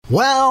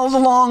Well, the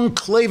long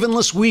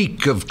Klavanless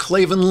week of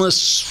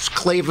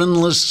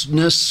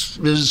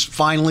Klavanlessness is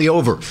finally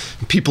over.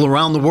 People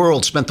around the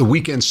world spent the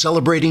weekend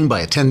celebrating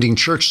by attending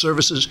church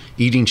services,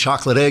 eating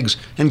chocolate eggs,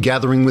 and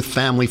gathering with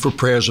family for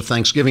prayers of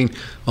Thanksgiving,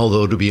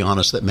 although, to be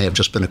honest, that may have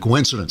just been a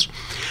coincidence.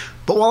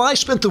 But while I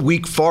spent the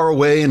week far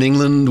away in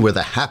England where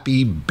the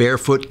happy,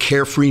 barefoot,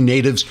 carefree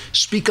natives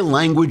speak a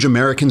language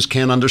Americans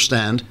can't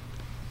understand,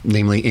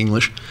 namely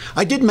English,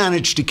 I did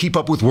manage to keep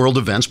up with world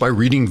events by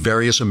reading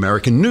various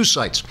American news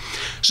sites.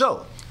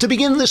 So, to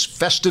begin this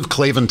festive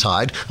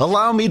Claventide,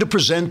 allow me to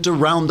present a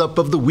roundup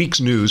of the week's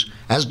news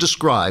as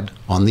described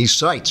on these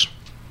sites.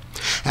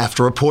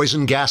 After a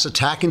poison gas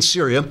attack in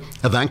Syria,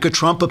 Ivanka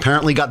Trump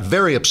apparently got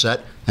very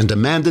upset and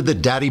demanded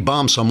that Daddy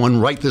bomb someone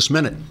right this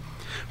minute.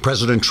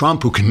 President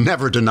Trump, who can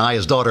never deny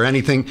his daughter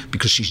anything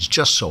because she's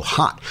just so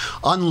hot,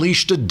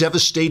 unleashed a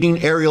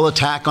devastating aerial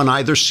attack on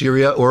either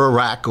Syria or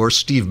Iraq or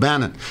Steve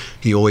Bannon.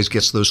 He always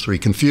gets those three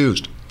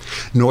confused.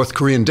 North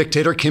Korean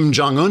dictator Kim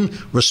Jong-un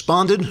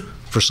responded,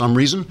 for some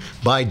reason,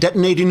 by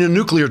detonating a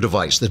nuclear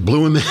device that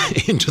blew him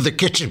into the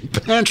kitchen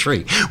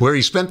pantry, where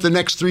he spent the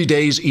next 3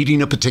 days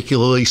eating a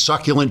particularly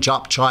succulent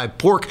chopped chive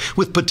pork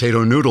with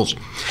potato noodles.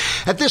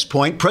 At this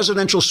point,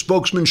 presidential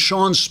spokesman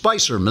Sean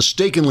Spicer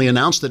mistakenly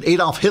announced that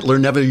Adolf Hitler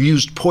never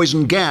used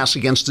poison gas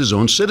against his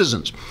own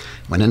citizens,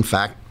 when in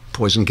fact,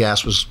 poison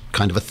gas was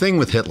kind of a thing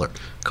with Hitler,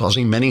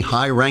 causing many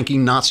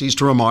high-ranking Nazis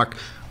to remark,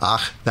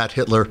 "Ach, that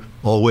Hitler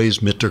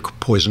always mit der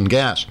poison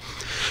gas."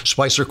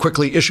 Spicer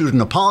quickly issued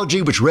an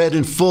apology which read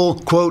in full,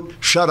 quote,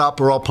 "Shut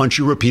up or I'll punch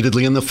you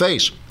repeatedly in the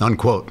face,"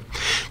 unquote.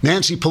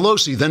 Nancy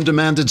Pelosi then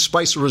demanded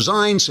Spicer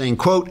resign, saying,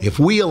 quote, "If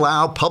we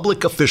allow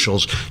public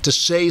officials to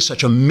say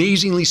such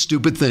amazingly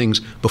stupid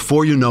things,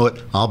 before you know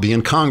it, I'll be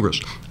in Congress,"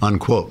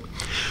 unquote.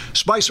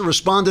 Spicer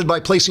responded by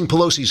placing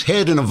Pelosi's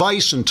head in a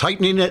vice and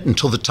tightening it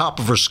until the top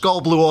of her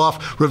skull blew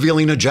off,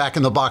 revealing a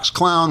jack-in-the-box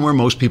clown where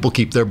most people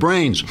keep their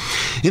brains.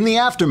 In the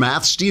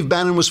aftermath, Steve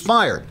Bannon was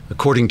fired,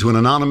 according to an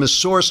anonymous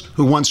source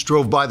who once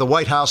drove by the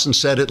White House and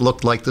said it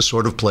looked like the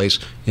sort of place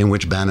in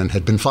which Bannon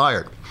had been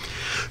fired.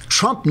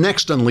 Trump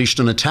next unleashed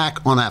an attack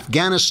on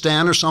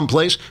Afghanistan or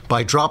someplace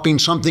by dropping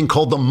something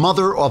called the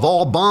mother of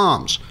all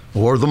bombs,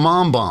 or the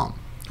mom bomb,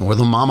 or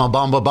the Mama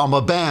Bomba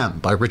Bomba Bam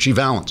by Richie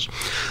Valens.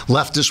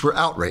 Leftists were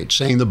outraged,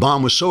 saying the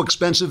bomb was so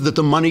expensive that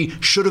the money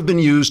should have been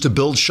used to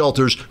build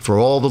shelters for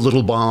all the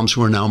little bombs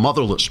who are now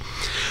motherless.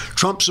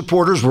 Trump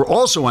supporters were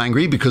also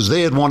angry because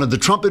they had wanted the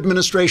Trump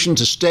administration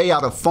to stay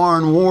out of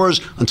foreign wars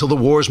until the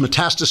wars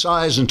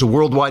metastasized into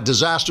worldwide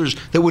disasters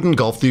that would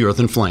engulf the earth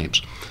in flames.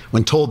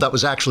 When told that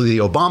was actually the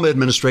Obama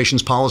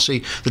administration's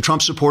policy, the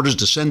Trump supporters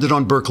descended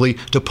on Berkeley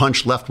to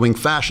punch left-wing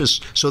fascists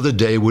so the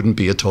day wouldn't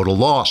be a total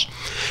loss.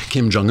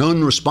 Kim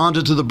Jong-un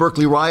responded to the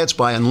Berkeley riots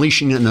by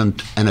unleashing an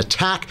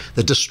attack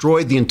that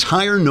destroyed the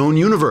entire known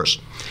universe.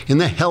 In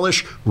the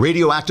hellish,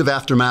 radioactive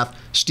aftermath,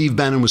 Steve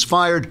Bannon was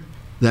fired,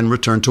 then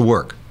returned to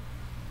work.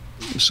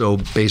 So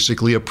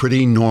basically a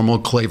pretty normal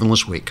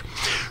Klavanless week.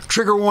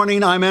 Trigger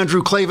warning, I'm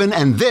Andrew Klavan,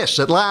 and this,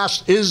 at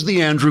last, is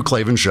The Andrew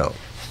Klavan Show.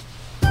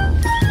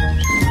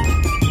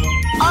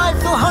 I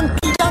feel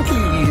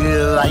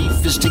hunky-dunky,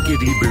 life is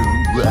tickety-boo.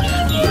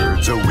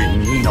 Birds are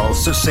winging,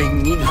 also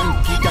singing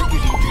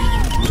hunky-dunky-doo.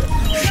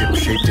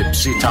 Ship-shape,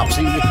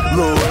 tipsy-topsy, the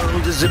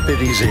world is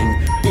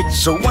zippity-zing.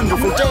 It's a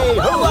wonderful day,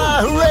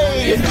 hurrah,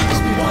 hooray! It makes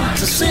me want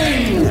to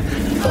sing.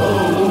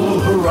 Oh,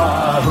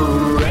 hurrah,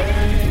 hooray!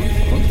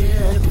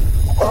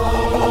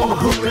 Oh,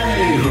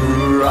 hooray,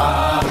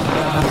 hurrah!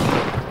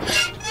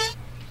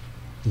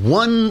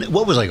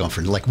 What was I going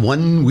for? Like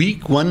 1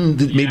 week,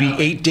 maybe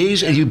 8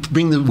 days, and you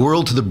bring the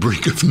world to the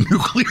brink of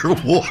nuclear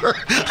war?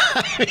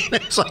 I mean,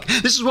 it's like,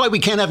 this is why we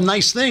can't have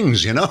nice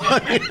things, you know?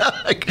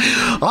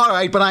 All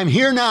right, but I'm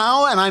here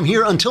now, and I'm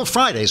here until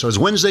Friday. So it's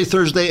Wednesday,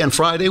 Thursday, and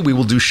Friday. We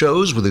will do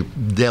shows where the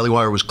Daily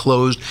Wire was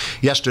closed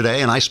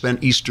yesterday, and I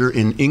spent Easter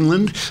in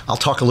England. I'll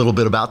talk a little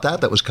bit about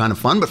that. That was kind of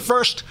fun. But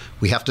first,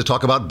 we have to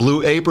talk about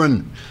Blue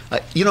Apron.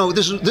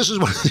 This is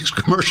one of these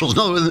commercials,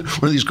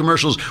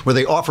 where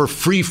they offer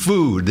free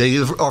food. They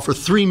offer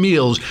 3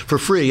 meals for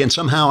free, and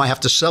somehow I have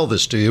to sell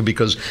this to you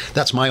because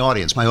that's my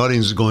audience. My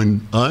audience is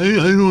going, I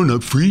don't know,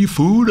 free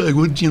food? I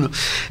would,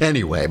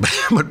 Anyway,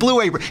 but Blue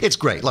Apron, it's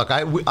great. Look,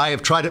 I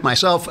have tried it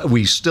myself.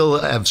 We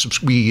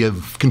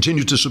have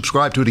continued to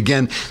subscribe to it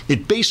again.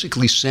 It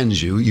basically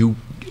sends you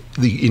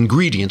the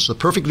ingredients, the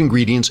perfect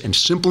ingredients and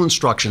simple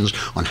instructions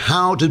on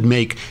how to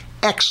make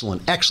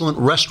excellent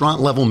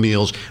restaurant-level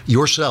meals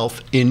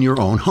yourself in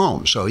your own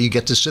home. So you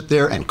get to sit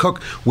there and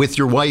cook with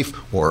your wife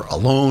or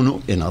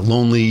alone in a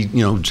lonely,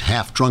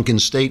 half-drunken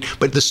state.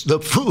 But the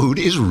food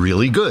is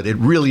really good. It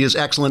really is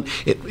excellent.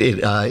 It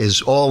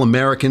is all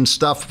American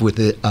stuff with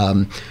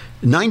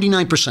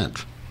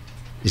 99%.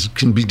 It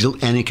can be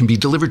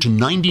delivered to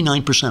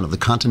 99% of the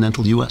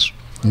continental U.S.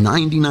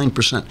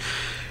 99%.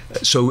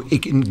 So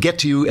it can get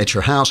to you at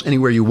your house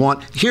anywhere you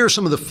want. Here are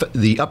some of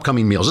the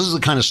upcoming meals. This is the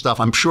kind of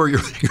stuff I'm sure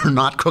you're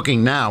not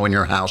cooking now in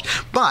your house.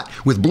 But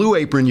with Blue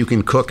Apron, you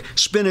can cook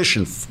spinach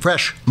and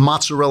fresh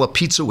mozzarella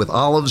pizza with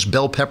olives,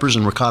 bell peppers,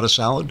 and ricotta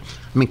salad.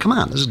 I mean, come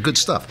on, this is good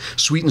stuff.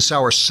 Sweet and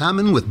sour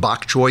salmon with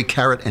bok choy,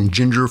 carrot, and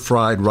ginger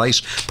fried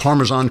rice.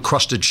 Parmesan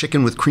crusted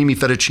chicken with creamy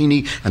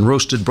fettuccine and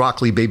roasted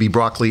broccoli, baby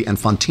broccoli, and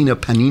fontina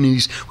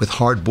paninis with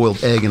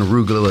hard-boiled egg and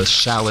arugula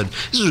salad.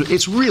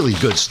 It's really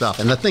good stuff.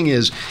 And the thing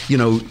is,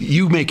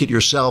 you make it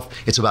yourself.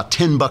 It's about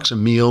 $10 a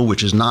meal,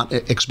 which is not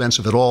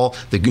expensive at all.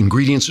 The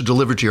ingredients are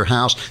delivered to your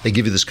house. They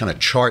give you this kind of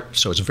chart,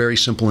 so it's very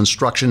simple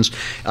instructions.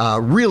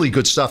 Really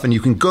good stuff. And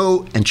you can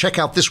go and check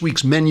out this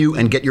week's menu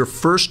and get your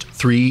first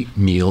 3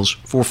 meals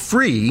for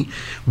free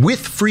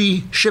with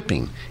free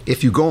shipping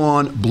if you go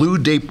on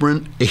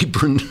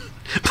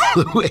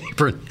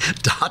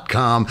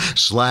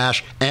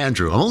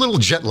blueapron.com/Andrew. I'm a little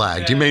jet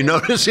lagged. You may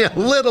notice, a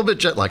little bit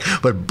jet lagged.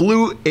 But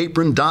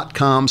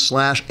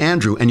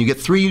blueapron.com/Andrew, and you get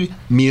 3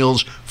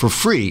 meals for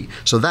free.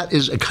 So that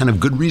is a kind of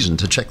good reason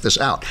to check this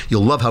out.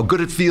 You'll love how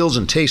good it feels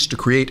and tastes to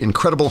create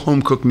incredible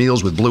home-cooked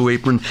meals with Blue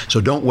Apron.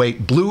 So don't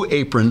wait.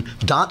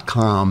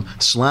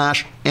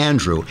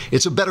 blueapron.com/Andrew.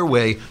 It's a better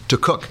way to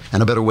cook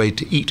and a better way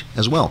to eat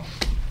as well.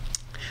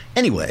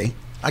 Anyway,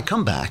 I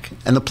come back,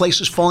 and the place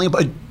is falling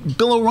apart.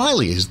 Bill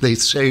O'Reilly, they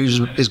say,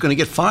 is going to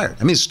get fired.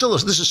 I mean, this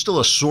is still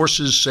a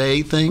sources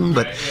say thing,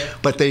 but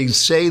they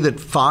say that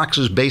Fox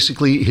is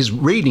basically, his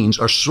ratings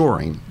are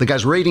soaring. The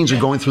guy's ratings are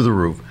going through the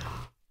roof.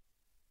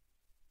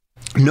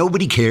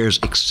 Nobody cares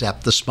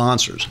except the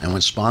sponsors. And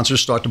when sponsors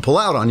start to pull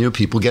out on you,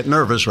 people get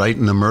nervous, right?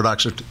 And the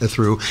Murdochs are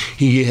through.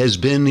 He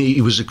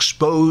was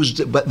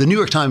exposed, but the New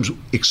York Times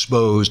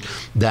exposed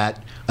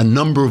that a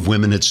number of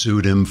women had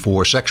sued him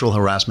for sexual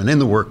harassment in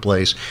the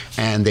workplace,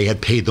 and they had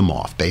paid them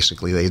off,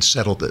 basically. They had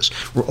settled this.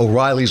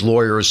 O'Reilly's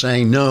lawyer is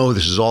saying, no,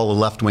 this is all a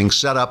left-wing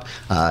setup.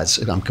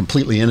 I'm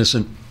completely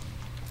innocent.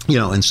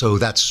 And so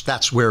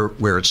that's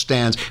where it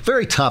stands.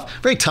 Very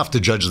tough to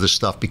judge this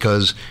stuff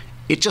because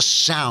it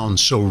just sounds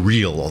so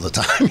real all the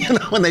time.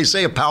 When they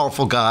say a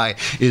powerful guy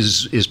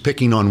is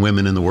picking on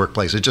women in the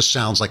workplace, it just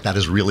sounds like that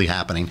is really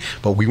happening.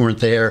 But we weren't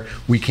there.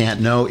 We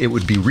can't know. It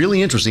would be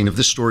really interesting if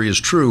this story is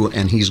true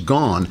and he's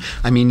gone.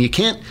 I mean, you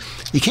can't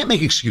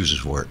make excuses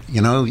for it.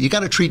 You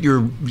got to treat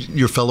your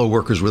fellow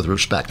workers with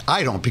respect.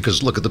 I don't,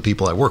 because look at the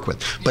people I work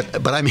with.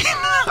 But I mean,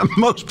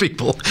 most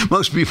people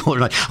are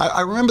not.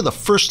 I remember the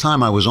first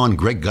time I was on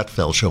Greg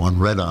Gutfeld's show on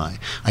Red Eye.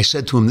 I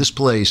said to him, this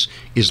place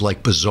is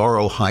like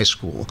Bizarro High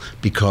School,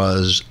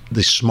 because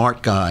the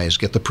smart guys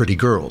get the pretty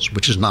girls,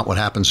 which is not what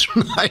happens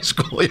in high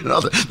school.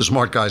 The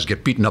smart guys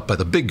get beaten up by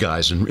the big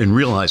guys in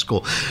real high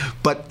school.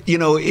 But,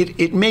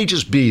 it may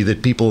just be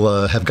that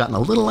people have gotten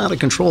a little out of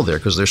control there,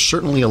 because there's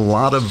certainly a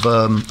lot of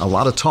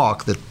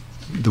talk that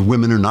the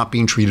women are not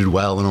being treated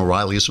well, and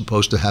O'Reilly is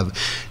supposed to have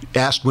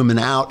asked women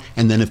out,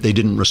 and then if they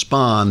didn't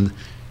respond,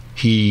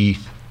 he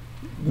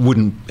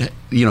wouldn't,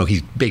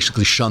 he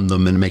basically shunned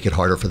them and make it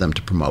harder for them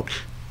to promote.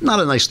 Not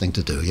a nice thing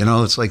to do.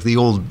 It's like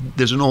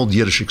there's an old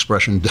Yiddish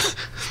expression.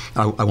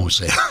 I won't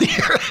say it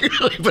here,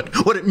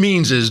 but what it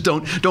means is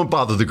don't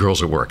bother the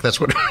girls at work. That's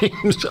what it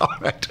means. All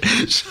right.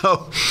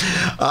 So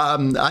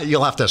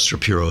you'll have to ask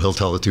Shapiro. He'll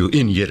tell it to you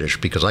in Yiddish,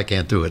 because I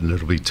can't do it and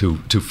it'll be too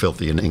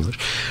filthy in English.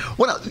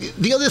 Well,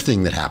 the other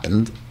thing that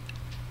happened.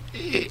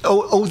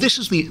 This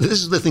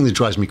is the thing that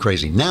drives me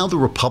crazy. Now the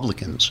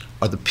Republicans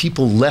are the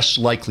people less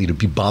likely to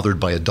be bothered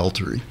by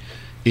adultery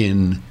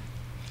in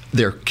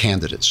their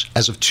candidates.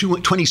 As of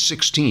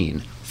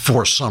 2016,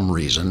 for some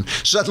reason,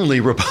 suddenly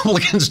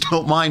Republicans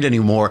don't mind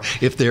anymore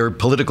if their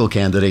political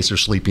candidates are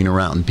sleeping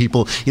around.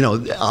 People,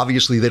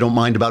 obviously they don't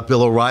mind about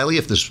Bill O'Reilly.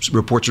 If the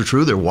reports are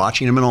true, they're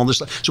watching him and all this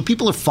stuff. So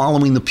people are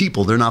following the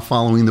people. They're not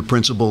following the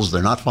principles.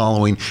 They're not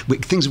following.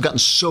 Things have gotten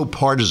so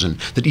partisan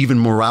that even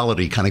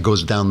morality kind of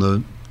goes down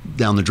the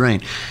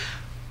drain.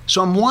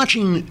 So I'm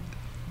watching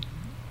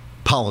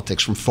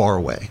politics from far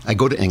away. I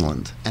go to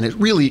England, and it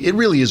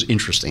really is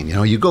interesting.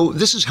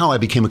 This is how I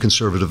became a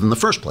conservative in the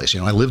first place.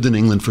 I lived in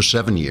England for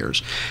 7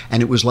 years,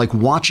 and it was like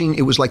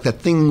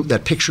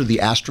that picture the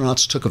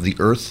astronauts took of the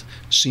Earth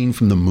seen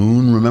from the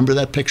moon. Remember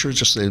that picture?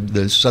 Just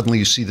suddenly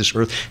you see this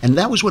Earth, and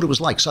that was what it was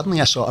like. Suddenly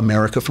I saw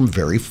America from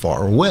very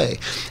far away.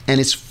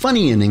 And it's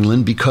funny in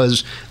England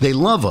because they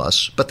love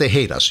us, but they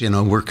hate us.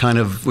 We're kind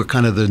of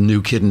the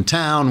new kid in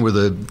town. We're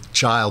the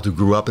child who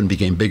grew up and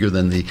became bigger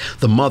than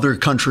the mother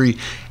country.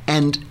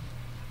 And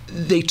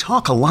they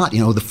talk a lot.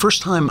 The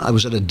first time I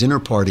was at a dinner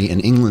party in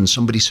England,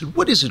 somebody said,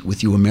 what is it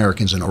with you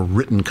Americans and a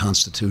written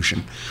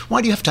constitution? Why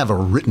do you have to have a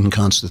written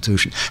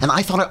constitution? And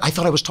I thought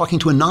I was talking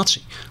to a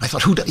Nazi. I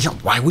thought,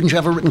 why wouldn't you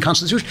have a written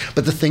constitution?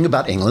 But the thing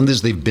about England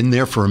is they've been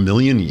there for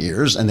 1,000,000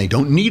 years, and they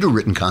don't need a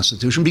written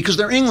constitution because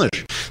they're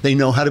English. They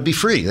know how to be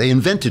free. They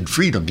invented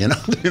freedom, They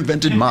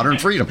invented modern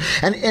freedom.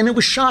 And it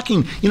was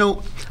shocking.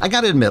 I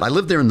got to admit, I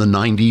lived there in the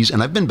 90s,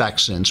 and I've been back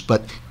since,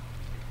 but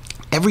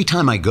every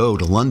time I go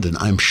to London,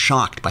 I'm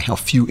shocked by how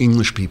few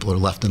English people are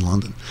left in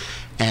London,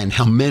 and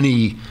how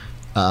many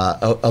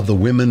of the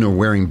women are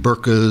wearing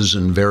burqas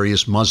and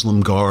various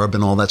Muslim garb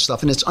and all that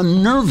stuff. And it's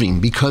unnerving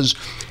because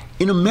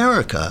in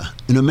America,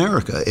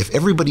 if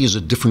everybody is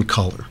a different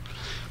color,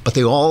 but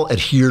they all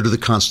adhere to the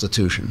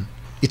Constitution,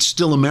 it's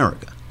still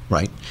America,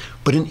 right?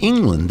 But in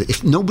England,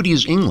 if nobody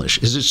is English,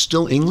 is it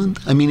still England?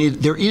 I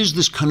mean, there is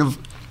this kind of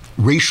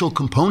racial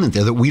component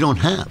there that we don't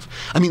have.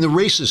 I mean, the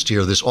racists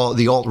here,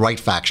 the alt-right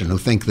faction who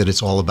think that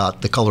it's all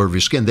about the color of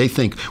your skin, they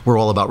think we're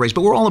all about race,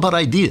 but we're all about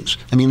ideas.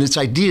 I mean, it's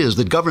ideas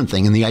that govern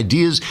things, and the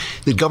ideas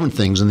that govern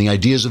things and the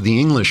ideas of the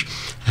English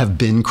have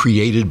been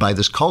created by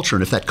this culture.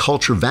 And if that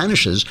culture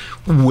vanishes,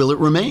 will it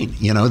remain?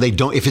 They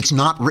don't. If it's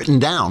not written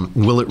down,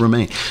 will it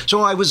remain?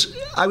 So I was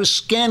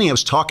scanning. I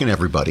was talking to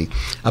everybody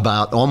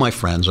about all my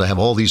friends. I have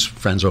all these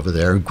friends over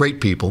there,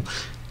 great people,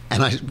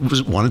 and I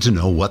wanted to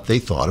know what they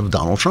thought of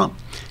Donald Trump.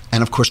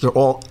 And of course, they're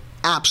all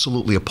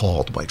absolutely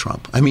appalled by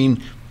Trump. I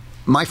mean,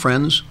 my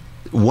friends,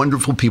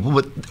 wonderful people,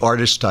 but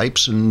artist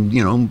types and,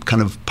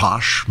 kind of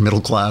posh,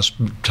 middle class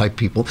type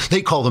people.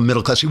 They call them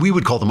middle class. We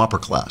would call them upper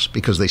class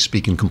because they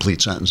speak in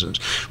complete sentences.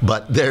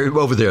 But they're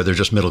over there, they're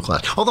just middle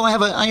class. Although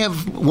I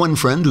have one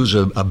friend who's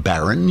a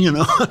baron,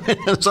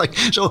 It's like,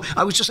 so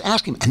I was just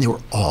asking him, and they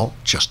were all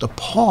just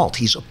appalled.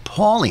 He's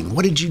appalling.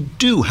 What did you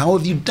do? How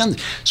have you done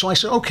this? So I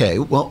said, okay,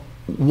 well,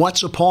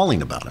 what's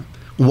appalling about him?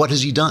 What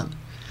has he done?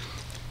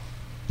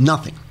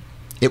 Nothing.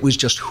 It was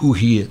just who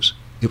he is.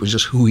 It was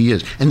just who he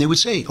is. And they would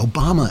say,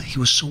 Obama, he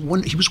was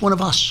one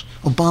of us.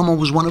 Obama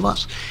was one of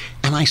us.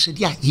 And I said,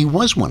 yeah, he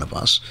was one of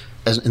us,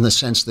 in the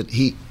sense that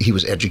he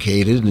was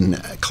educated and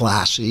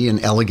classy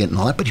and elegant and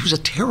all that, but he was a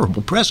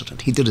terrible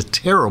president. He did a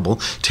terrible,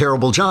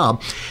 terrible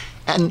job.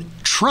 And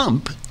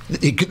Trump,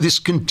 this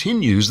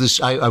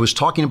continues. I was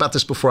talking about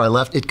this before I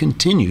left. It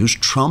continues.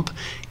 Trump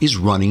is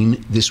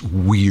running this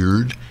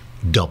weird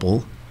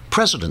double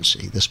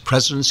presidency, this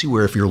presidency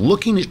where if you're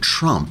looking at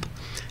Trump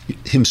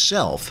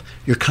himself,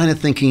 you're kind of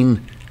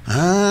thinking,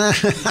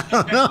 I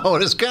don't know,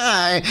 this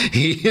guy,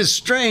 he is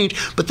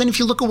strange. But then if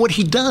you look at what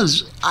he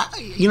does,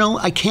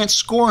 I can't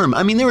score him.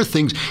 I mean, there were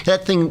things,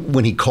 that thing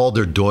when he called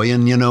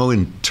Erdogan,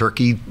 in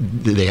Turkey,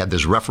 they had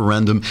this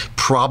referendum,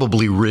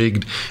 probably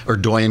rigged.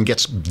 Erdogan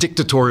gets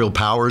dictatorial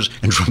powers,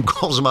 and Trump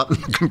calls him up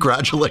and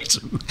congratulates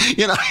him.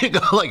 You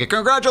go like,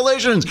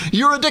 congratulations,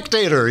 you're a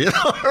dictator,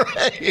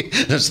 right?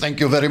 Just, thank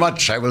you very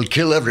much. I will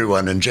kill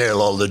everyone and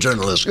jail all the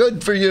journalists.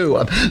 Good for you.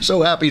 I'm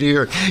so happy to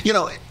hear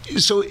it.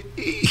 So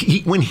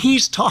when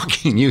he's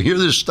talking, you hear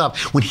this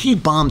stuff. When he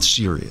bombed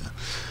Syria,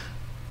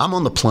 I'm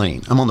on the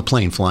plane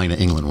flying to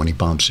England when he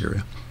bombed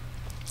Syria.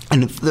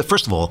 And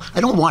first of all, I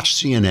don't watch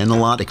CNN a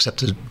lot except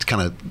to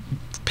kind of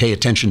pay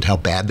attention to how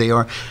bad they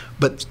are.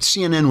 But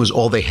CNN was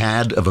all they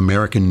had of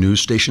American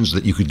news stations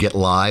that you could get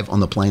live on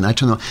the plane. I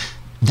turned on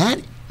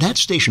that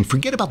station,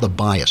 forget about the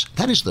bias.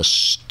 That is the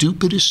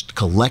stupidest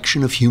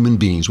collection of human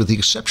beings, with the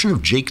exception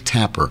of Jake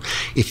Tapper.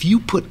 If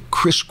you put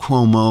Chris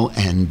Cuomo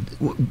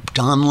and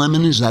Don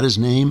Lemon, is that his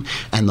name,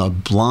 and the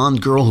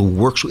blonde girl who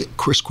works with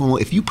Chris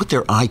Cuomo, if you put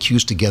their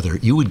IQs together,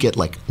 you would get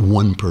like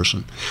one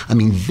person. I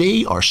mean,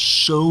 they are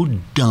so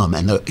dumb,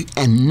 and the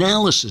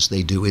analysis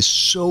they do is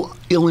so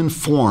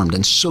ill-informed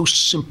and so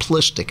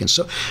simplistic.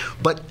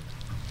 But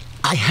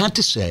I had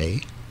to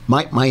say,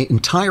 my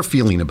entire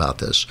feeling about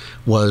this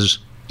was,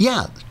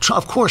 yeah,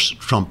 of course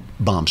Trump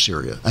bombed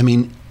Syria. I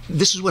mean,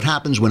 this is what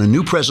happens when a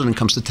new president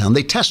comes to town.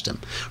 They test him,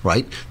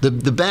 right?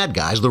 The bad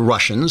guys, the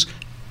Russians,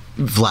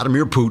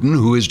 Vladimir Putin,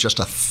 who is just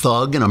a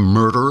thug and a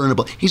murderer,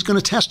 he's going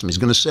to test him. He's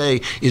going to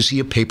say, is he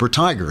a paper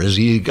tiger? Is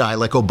he a guy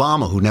like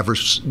Obama who never,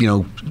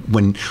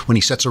 when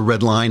he sets a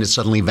red line, it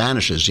suddenly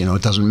vanishes?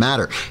 It doesn't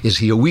matter. Is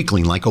he a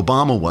weakling like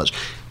Obama was?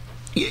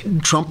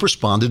 Trump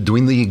responded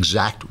doing the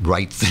exact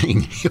right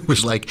thing. It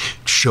was like,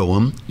 show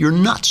him you're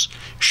nuts.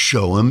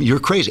 Show him you're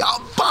crazy.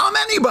 I'll bomb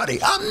anybody.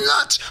 I'm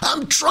nuts.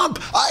 I'm Trump.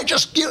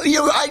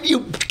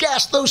 You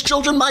gassed those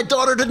children. My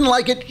daughter didn't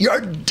like it.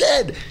 You're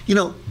dead.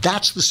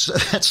 That's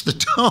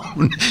the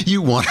tone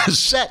you want to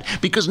set,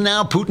 because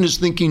now Putin is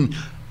thinking,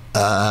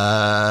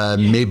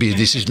 maybe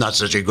this is not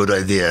such a good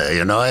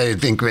idea. I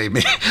think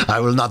maybe I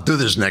will not do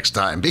this next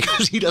time,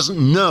 because he doesn't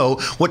know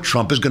what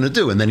Trump is going to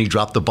do. And then he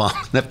dropped the bomb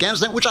in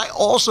Afghanistan, which I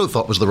also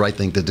thought was the right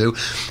thing to do.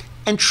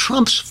 And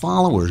Trump's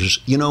followers,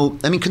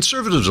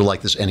 conservatives are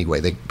like this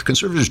anyway.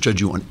 Conservatives judge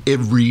you on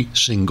every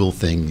single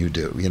thing you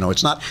do.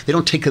 It's not, they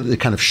don't take the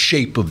kind of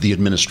shape of the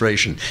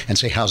administration and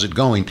say, how's it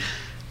going?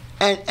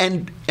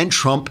 And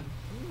Trump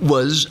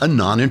was a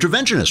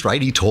non-interventionist,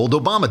 right? He told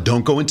Obama,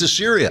 don't go into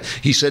Syria.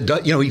 He said,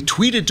 he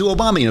tweeted to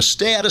Obama,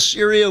 stay out of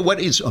Syria.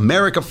 What is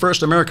America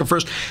first, America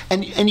first?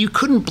 And you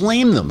couldn't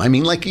blame them. I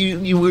mean, like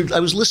I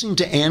was listening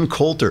to Ann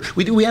Coulter.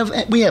 We have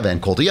Ann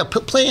Coulter. Yeah,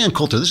 play Ann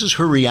Coulter. This is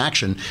her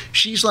reaction.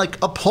 She's like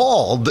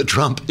appalled that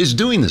Trump is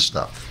doing this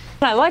stuff.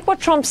 I like what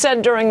Trump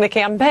said during the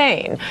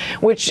campaign,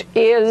 which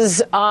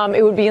is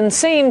it would be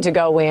insane to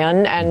go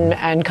in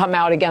and come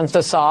out against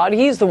Assad.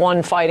 He's the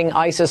one fighting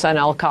ISIS and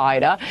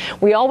al-Qaeda.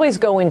 We always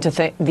go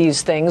into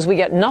these things. We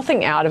get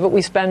nothing out of it.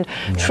 We spend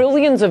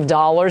trillions of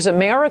dollars.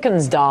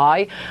 Americans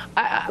die.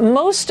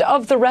 Most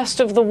of the rest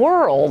of the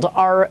world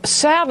are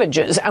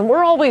savages, and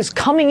we're always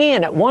coming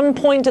in at one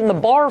point in the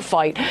bar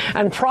fight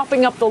and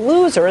propping up the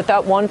loser at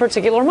that one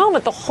particular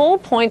moment. The whole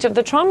point of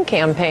the Trump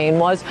campaign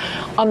was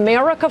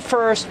America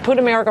first, put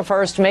America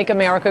first, make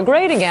America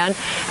great again.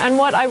 And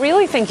what I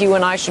really think you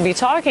and I should be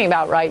talking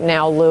about right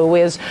now, Lou,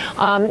 is,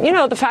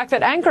 the fact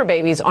that anchor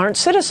babies aren't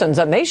citizens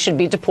and they should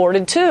be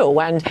deported too.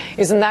 And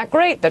isn't that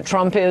great that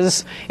Trump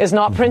is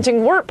not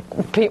printing work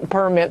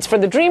permits for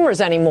the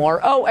Dreamers anymore?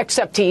 Oh,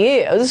 except he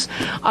is.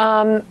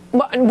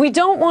 We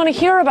don't want to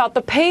hear about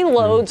the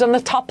payloads and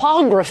the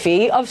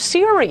topography of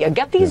Syria.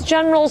 Get these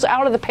generals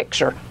out of the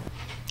picture.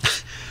 I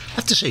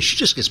have to say, she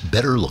just gets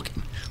better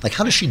looking. Like,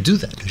 how does she do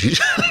that? She's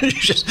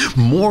just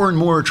more and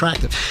more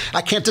attractive.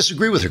 I can't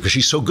disagree with her because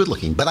she's so good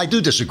looking, but I do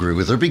disagree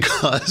with her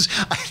because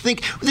I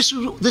think this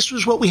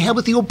was what we had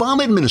with the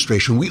Obama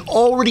administration. We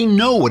already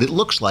know what it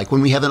looks like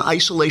when we have an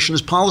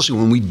isolationist policy,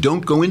 when we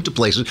don't go into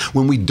places,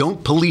 when we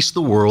don't police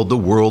the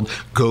world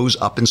goes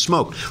up in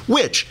smoke,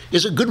 which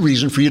is a good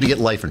reason for you to get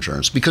life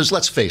insurance because,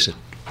 let's face it,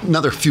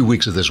 another few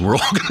weeks of this and we're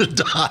all going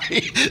to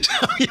die.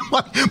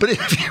 But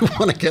if you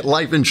want to get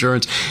life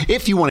insurance,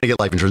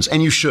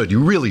 and you should,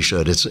 you really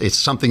should, it's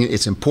something,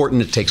 it's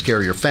important. It takes care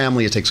of your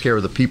family. It takes care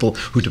of the people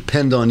who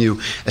depend on you.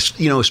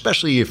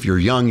 Especially if you're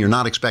young, you're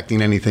not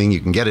expecting anything. You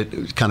can get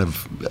it kind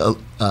of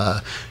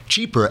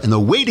cheaper. And the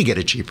way to get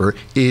it cheaper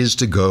is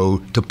to go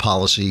to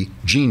Policy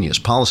Genius.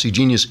 Policy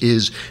Genius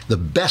is the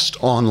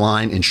best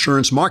online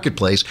insurance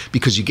marketplace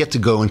because you get to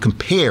go and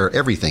compare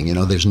everything.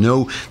 There's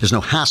no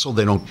hassle.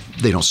 They don't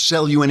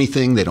sell you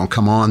anything. They don't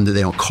come on.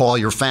 They don't call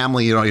your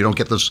family. You don't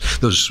get those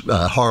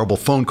horrible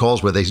phone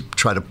calls where they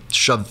try to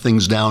shove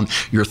things down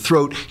your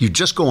throat. You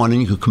just go on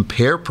and you can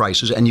compare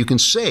prices and you can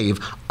save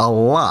a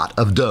lot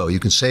of dough. You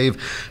can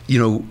save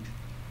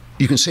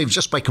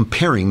just by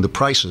comparing the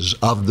prices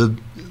of the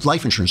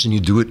life insurance, and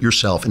you do it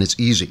yourself, and it's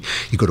easy.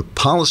 You go to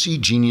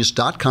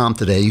policygenius.com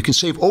today. You can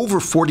save over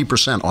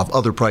 40% off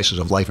other prices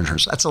of life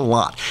insurance. That's a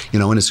lot,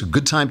 and it's a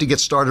good time to get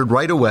started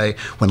right away.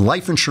 When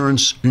life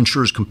insurers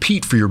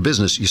compete for your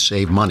business, you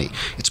save money.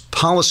 It's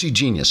Policy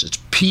Genius. It's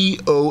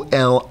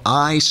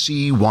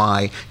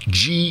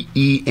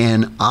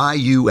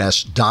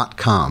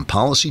POLICYGENIUS.com.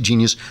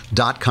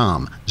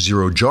 PolicyGenius.com.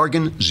 Zero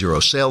jargon, zero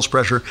sales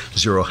pressure,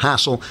 zero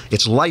hassle.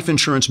 It's life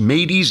insurance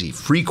made easy.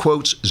 Free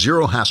quotes,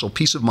 zero hassle,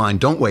 peace of mind.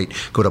 Don't wait.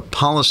 Go to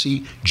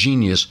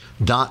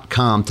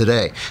PolicyGenius.com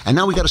today. And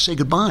now we got to say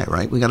goodbye,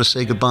 right? We got to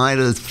say goodbye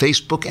to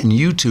Facebook and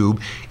YouTube.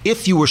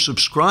 If you were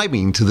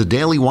subscribing to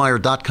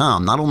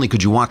thedailywire.com, not only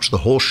could you watch the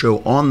whole show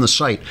on the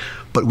site,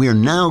 but we are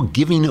now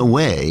giving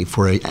away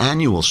for an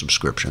annual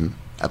subscription,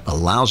 a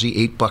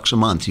lousy $8 a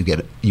month. You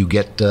get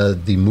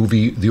the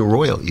movie The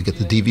Arroyo. You get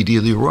the DVD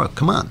of The Arroyo.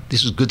 Come on,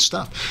 this is good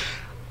stuff.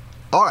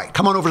 All right,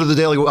 come on over to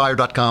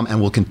thedailywire.com and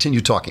we'll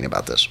continue talking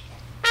about this.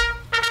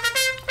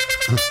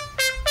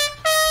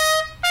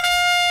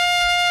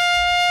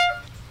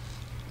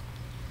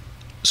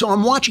 So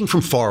I'm watching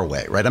from far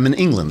away, right? I'm in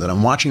England and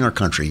I'm watching our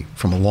country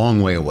from a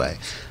long way away.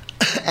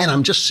 And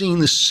I'm just seeing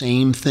the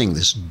same thing,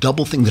 this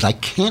double thing that I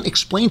can't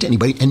explain to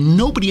anybody, and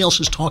nobody else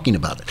is talking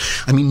about it.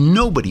 I mean,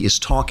 nobody is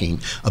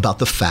talking about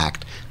the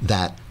fact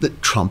that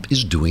Trump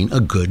is doing a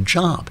good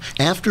job.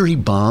 After he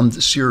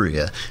bombed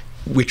Syria,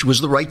 which was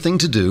the right thing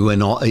to do,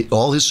 and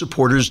all his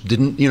supporters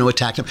didn't,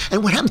 attack him.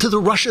 And what happened to the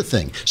Russia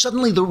thing?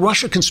 Suddenly the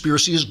Russia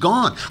conspiracy is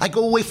gone. I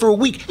go away for a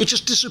week. It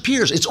just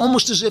disappears. It's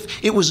almost as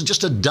if it was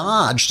just a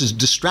dodge to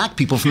distract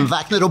people from the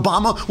fact that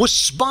Obama was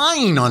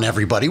spying on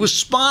everybody, was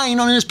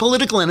spying on his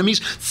political enemies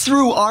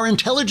through our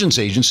intelligence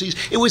agencies.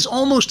 It was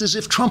almost as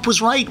if Trump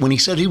was right when he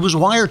said he was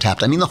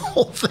wiretapped. I mean, the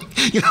whole thing,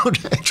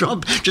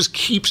 Trump just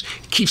keeps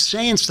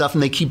saying stuff,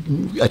 and they keep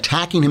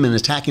attacking him and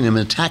attacking him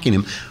and attacking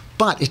him.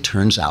 But it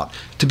turns out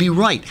to be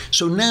right.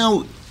 So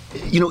now,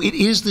 it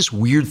is this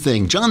weird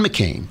thing. John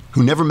McCain,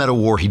 who never met a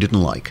war he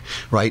didn't like,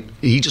 right?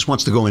 He just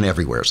wants to go in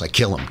everywhere. It's like,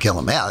 kill him.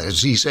 Yeah,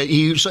 he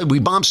said we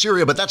bombed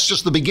Syria, but that's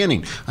just the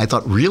beginning. I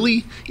thought,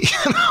 really?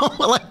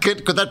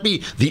 Could that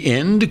be the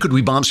end? Could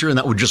we bomb Syria and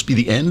that would just be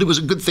the end? It was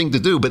a good thing to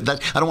do, but I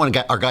don't want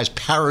our guys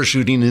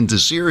parachuting into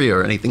Syria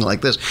or anything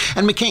like this.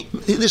 And McCain,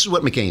 this is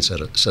what McCain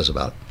says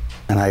about it.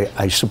 And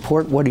I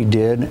support what he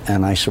did,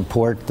 and I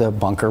support the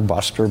bunker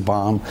buster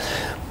bomb,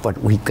 but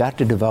we've got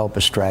to develop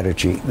a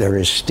strategy. There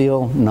is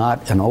still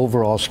not an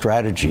overall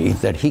strategy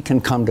that he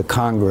can come to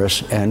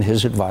Congress and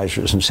his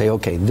advisors and say,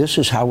 okay, this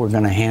is how we're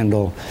going to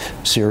handle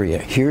Syria.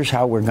 Here's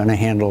how we're going to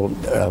handle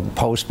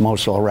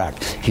post-Mosul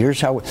Iraq.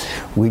 Here's how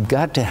we've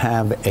got to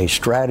have a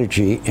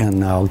strategy,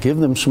 and I'll give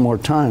them some more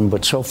time,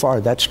 but so far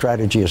that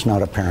strategy is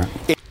not apparent.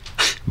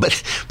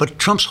 But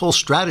Trump's whole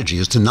strategy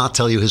is to not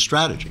tell you his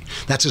strategy.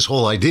 That's his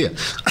whole idea.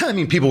 I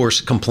mean, people were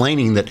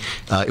complaining that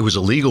it was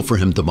illegal for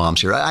him to bomb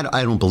Syria.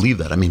 I don't believe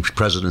that. I mean,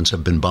 presidents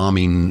have been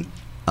bombing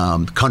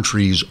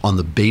countries on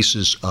the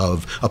basis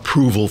of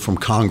approval from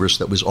Congress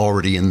that was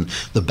already in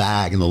the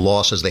bag, and the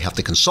law says they have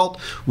to consult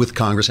with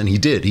Congress, and he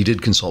did. He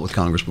did consult with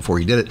Congress before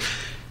he did it.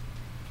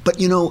 But,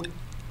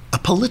 a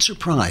Pulitzer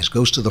Prize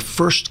goes to the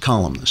first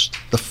columnist,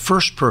 the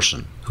first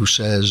person who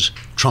says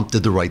Trump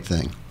did the right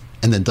thing,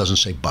 and then doesn't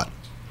say but.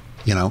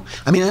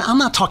 I mean, I'm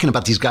not talking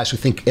about these guys who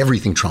think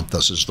everything Trump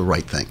does is the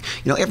right thing.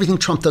 Everything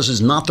Trump does is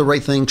not the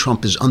right thing.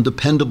 Trump is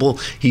undependable.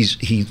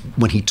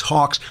 When he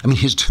talks, I mean,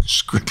 his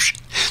description,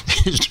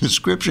 his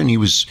description, he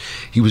was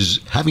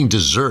having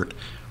dessert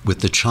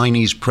with the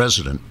Chinese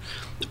president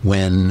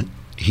when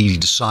he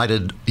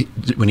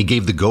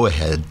gave the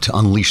go-ahead to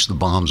unleash the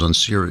bombs on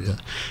Syria.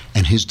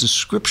 And his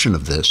description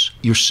of this,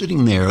 you're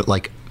sitting there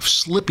like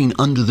slipping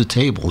under the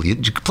table. You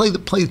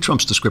play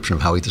Trump's description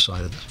of how he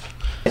decided this.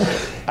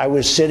 I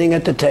was sitting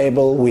at the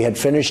table. We had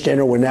finished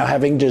dinner. We're now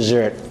having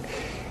dessert.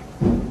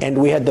 And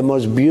we had the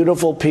most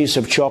beautiful piece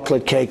of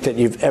chocolate cake that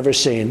you've ever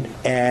seen.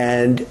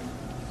 And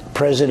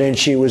President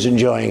Xi was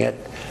enjoying it.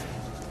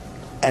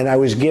 And I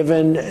was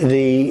given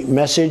the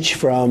message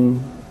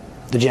from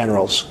the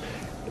generals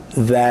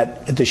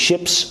that the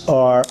ships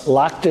are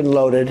locked and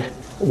loaded.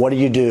 What do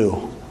you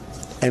do?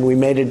 And we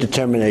made a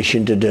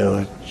determination to do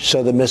it.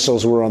 So the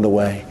missiles were on the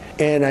way.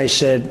 And I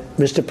said,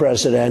 Mr.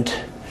 President,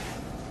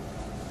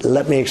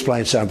 let me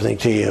explain something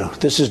to you.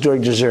 This is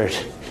during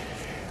dessert.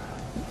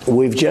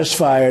 We've just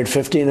fired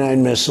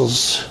 59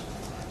 missiles,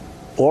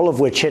 all of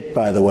which hit,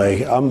 by the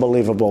way,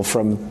 unbelievable,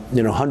 from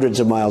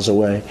hundreds of miles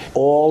away,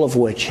 all of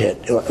which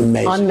hit.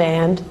 Amazing.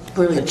 Unmanned.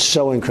 Brilliant. It's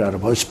so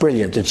incredible. It's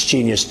brilliant. It's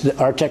genius.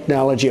 Our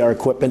technology, our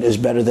equipment is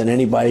better than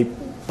anybody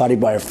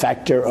by a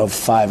factor of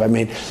 5. I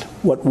mean,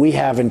 what we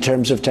have in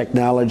terms of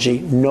technology,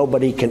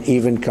 nobody can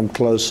even come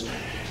close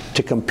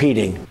to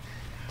competing.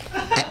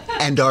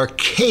 And our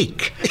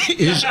cake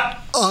is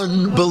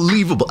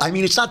unbelievable. I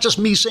mean, it's not just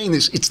me saying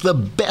this. It's the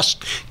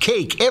best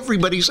cake.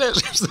 Everybody says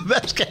it's the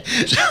best cake.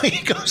 So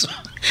he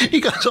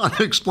goes on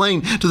to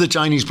explain to the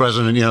Chinese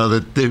president,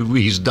 that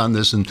he's done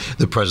this. And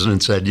the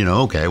president said,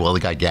 okay, well, the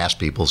guy gassed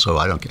people, so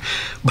I don't care.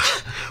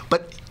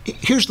 But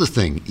here's the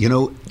thing,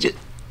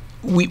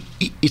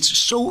 it's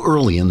so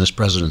early in this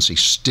presidency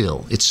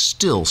still. It's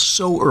still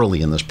so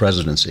early in this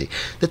presidency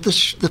that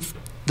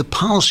the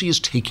policy is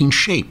taking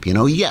shape.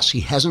 Yes,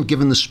 he hasn't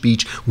given the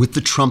speech with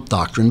the Trump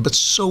doctrine, but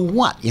so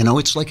what?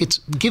 It's like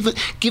give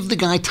the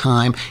guy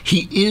time.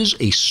 He is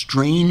a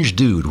strange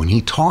dude when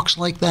he talks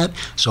like that.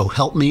 So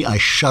help me, I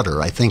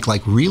shudder. I think,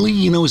 like,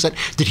 really, was that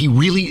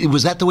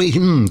the way?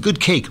 Good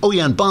cake. Oh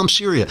yeah, and bomb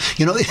Syria.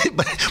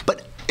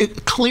 But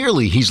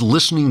clearly he's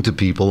listening to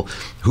people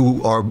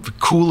who are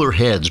cooler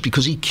heads,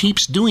 because he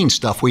keeps doing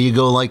stuff where you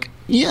go like,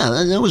 yeah,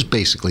 that was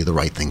basically the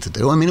right thing to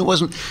do. I mean, it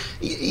wasn't,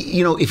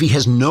 if he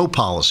has no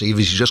policy, if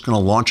he's just going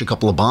to launch a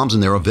couple of bombs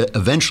in there,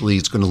 eventually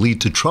it's going to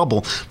lead to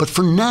trouble. But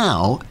for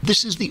now,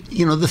 this is the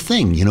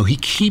thing, he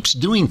keeps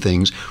doing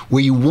things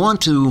where you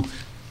want to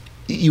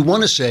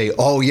say,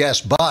 oh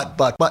yes, but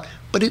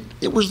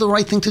it was the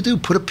right thing to do.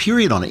 Put a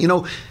period on it.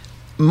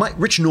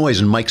 Rich Noyes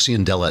and Mike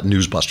Ciandella at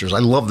Newsbusters. I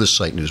love this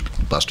site,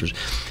 Newsbusters.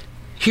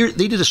 Here,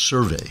 they did a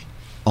survey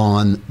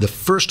on the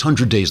first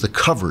 100 days, the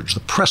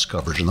press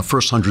coverage in the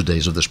first 100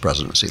 days of this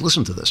presidency.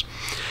 Listen to this.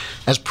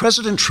 As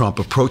President Trump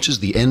approaches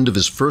the end of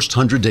his first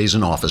 100 days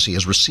in office, he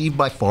has received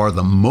by far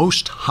the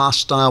most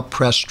hostile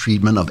press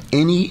treatment of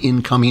any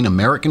incoming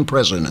American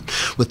president,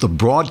 with the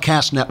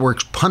broadcast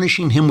networks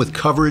punishing him with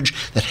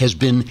coverage that has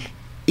been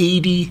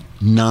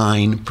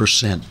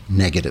 89%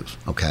 negative,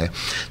 okay?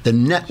 The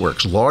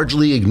networks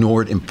largely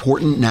ignored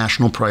important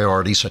national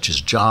priorities such as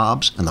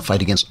jobs and the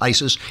fight against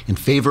ISIS in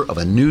favor of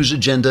a news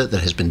agenda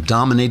that has been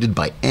dominated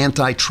by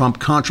anti-Trump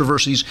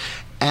controversies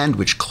and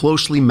which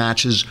closely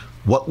matches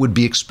what would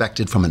be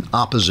expected from an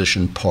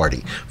opposition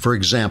party. For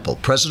example,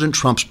 President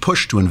Trump's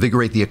push to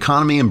invigorate the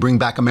economy and bring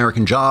back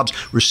American jobs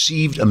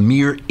received a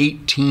mere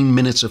 18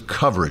 minutes of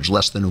coverage,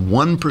 less than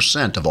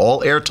 1% of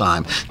all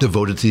airtime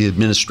devoted to the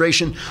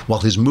administration, while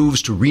his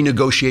moves to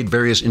renegotiate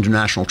various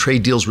international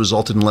trade deals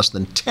resulted in less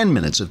than 10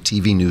 minutes of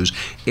TV news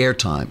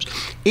airtimes.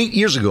 8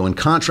 years ago, in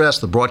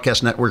contrast, the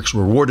broadcast networks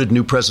rewarded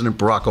new President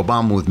Barack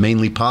Obama with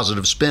mainly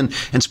positive spin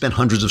and spent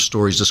hundreds of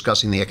stories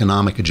discussing the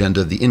economic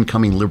agenda of the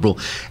incoming liberal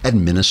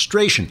administration.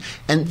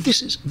 And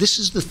this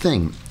is the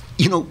thing.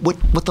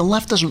 What the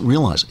left doesn't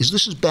realize is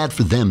this is bad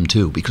for them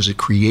too, because it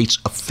creates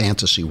a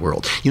fantasy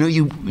world.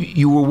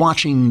 You were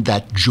watching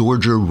that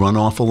Georgia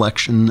runoff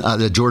election,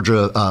 the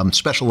Georgia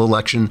special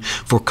election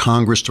for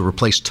Congress to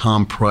replace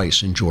Tom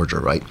Price in Georgia,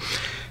 right?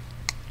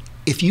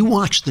 If you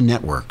watch the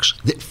networks,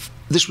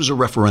 this was a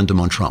referendum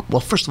on Trump.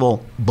 Well, first of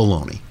all,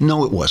 baloney.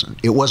 No, it wasn't.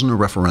 It wasn't a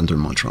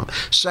referendum on Trump.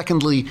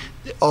 Secondly,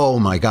 oh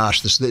my gosh,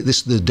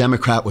 the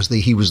Democrat was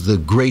he was the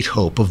great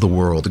hope of the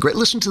world.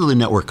 Listen to the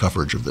network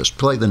coverage of this.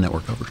 Play the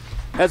network coverage.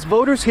 As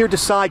voters here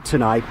decide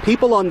tonight,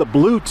 people on the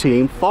blue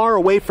team far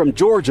away from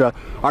Georgia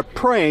are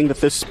praying that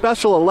this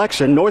special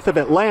election north of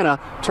Atlanta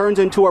turns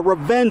into a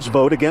revenge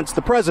vote against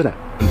the president.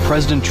 When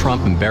President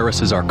Trump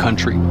embarrasses our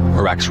country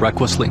or acts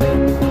recklessly,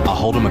 I'll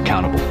hold him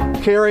accountable.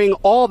 Carrying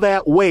all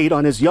that weight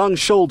on his young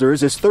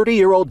shoulders is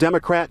 30-year-old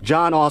Democrat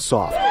Jon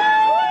Ossoff,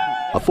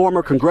 a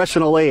former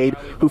congressional aide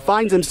who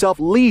finds himself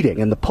leading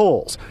in the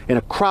polls in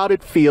a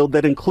crowded field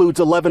that includes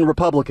 11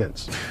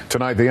 Republicans.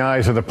 Tonight, the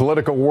eyes of the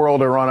political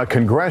world are on a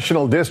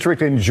congressional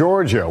district in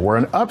Georgia where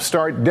an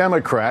upstart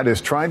Democrat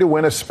is trying to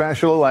win a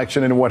special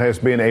election in what has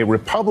been a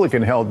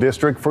Republican-held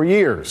district for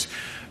years.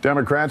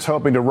 Democrats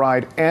hoping to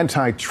ride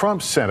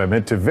anti-Trump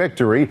sentiment to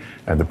victory,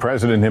 and the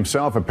president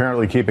himself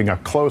apparently keeping a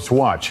close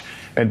watch.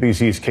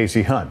 NBC's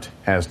Casey Hunt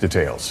has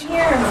details.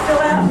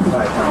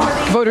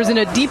 Voters in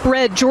a deep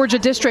red Georgia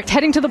district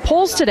heading to the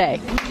polls today.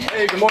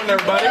 Hey, good morning,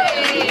 everybody.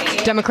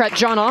 Democrat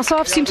Jon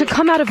Ossoff seemed to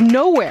come out of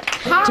nowhere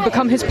to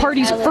become his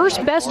party's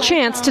first best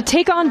chance to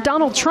take on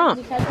Donald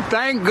Trump.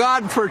 Thank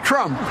God for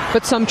Trump.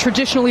 But some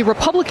traditionally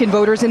Republican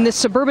voters in this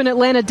suburban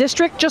Atlanta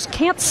district just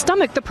can't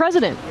stomach the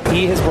president.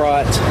 He has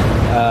brought,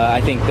 I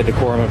think, the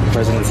decorum of the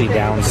presidency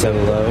down so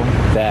low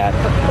that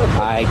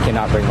I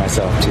cannot bring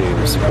myself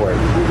to support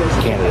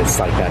candidates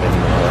like that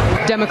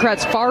anymore.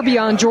 Democrats far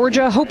beyond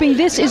Georgia hoping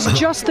this is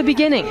just the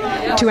beginning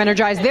to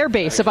energize their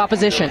base of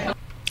opposition.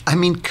 I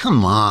mean,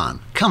 come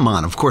on.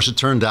 Of course, it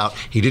turned out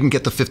he didn't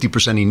get the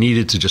 50% he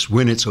needed to just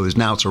win it, so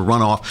now it's a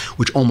runoff,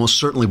 which almost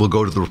certainly will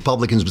go to the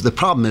Republicans. But the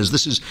problem is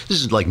this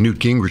is like Newt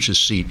Gingrich's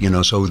seat,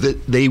 so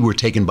they were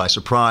taken by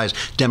surprise.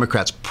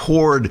 Democrats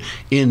poured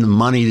in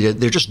money.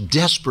 They're just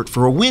desperate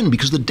for a win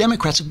because the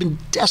Democrats have been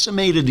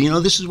decimated.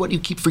 This is what you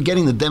keep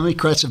forgetting. The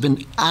Democrats have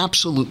been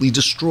absolutely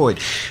destroyed.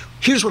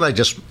 Here's what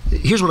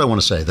I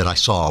want to say that I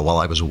saw while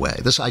I was away.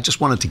 I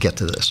just wanted to get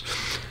to this.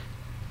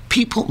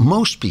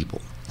 Most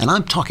people, and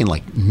I'm talking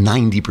like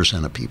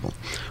 90% of people,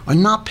 are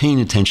not paying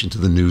attention to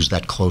the news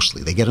that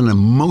closely. They get an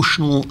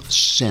emotional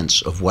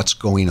sense of what's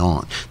going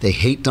on. They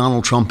hate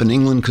Donald Trump in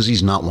England because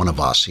he's not one of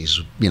us.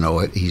 He's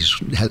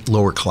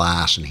lower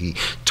class and he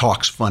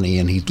talks funny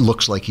and he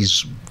looks like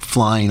he's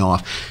flying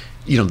off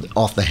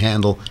the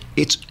handle.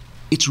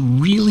 It's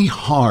really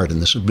hard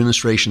in this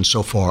administration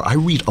so far. I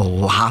read a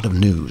lot of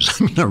news.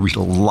 I read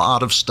a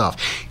lot of stuff.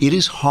 It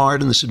is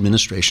hard in this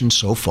administration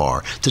so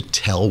far to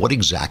tell what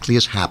exactly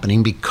is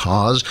happening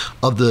because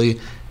of the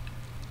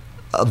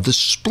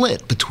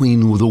split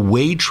between the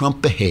way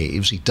Trump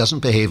behaves. He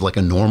doesn't behave like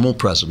a normal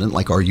president,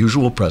 like our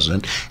usual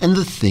president, and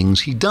the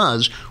things he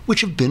does,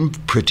 which have been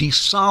pretty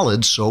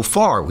solid so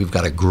far. We've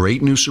got a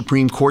great new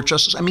Supreme Court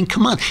justice. I mean,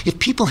 come on. If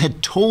people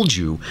had told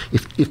you,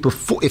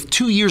 if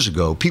 2 years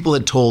ago people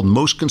had told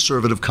most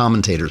conservative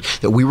commentators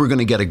that we were going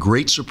to get a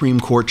great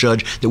Supreme Court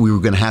judge, that we were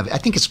going to have, I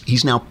think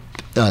he's now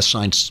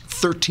signed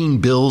 13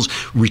 bills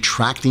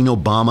retracting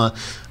Obama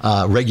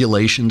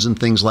regulations and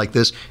things like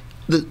this.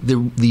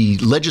 The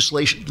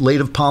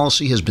legislative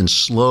policy has been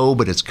slow,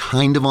 but it's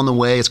kind of on the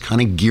way. It's kind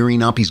of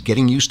gearing up. He's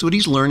getting used to it.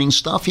 He's learning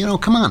stuff.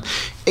 Come on.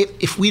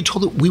 If we had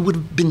told it, we would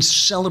have been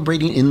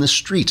celebrating in the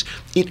streets.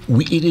 It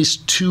is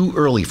too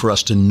early for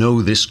us to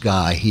know this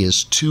guy. He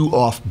is too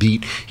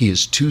offbeat. He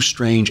is too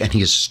strange, and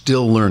he is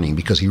still learning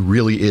because he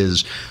really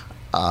is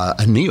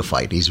a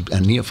neophyte. He's a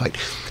neophyte.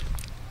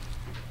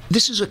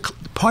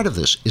 Part of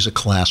this is a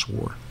class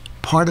war.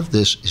 Part of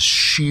this is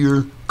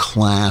sheer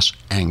class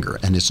anger.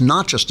 And it's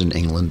not just in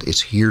England,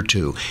 it's here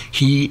too.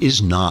 He is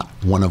not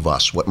one of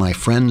us. What my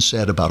friend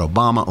said about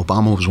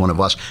Obama was one of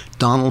us.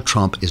 Donald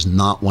Trump is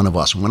not one of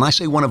us. And when I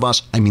say one of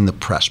us, I mean the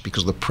press,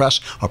 because the press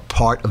are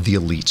part of the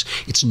elites.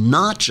 It's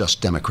not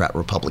just Democrat,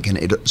 Republican.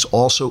 It is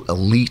also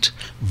elite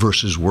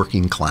versus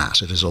working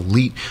class. It is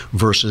elite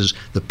versus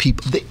the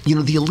people. The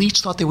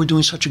elites thought they were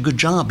doing such a good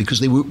job because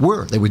they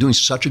were. They were doing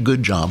such a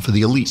good job for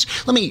the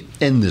elites. Let me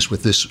end this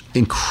with this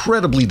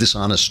incredibly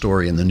dishonest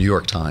story in the New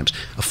York Times,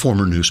 a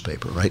former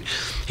newspaper, right?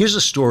 Here's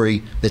a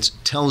story that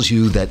tells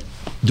you that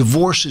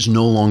divorce is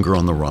no longer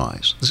on the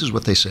rise. This is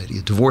what they say to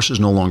you. Divorce is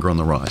no longer on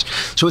the rise.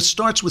 So it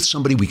starts with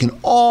somebody we can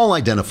all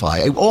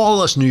identify.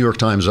 All us New York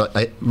Times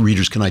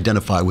readers can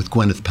identify with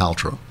Gwyneth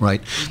Paltrow,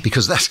 right?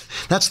 Because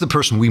that's the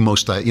person we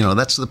most,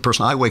 that's the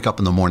person I wake up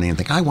in the morning and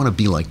think, I want to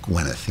be like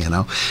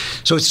Gwyneth,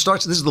 So it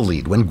starts, this is the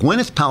lead. When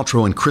Gwyneth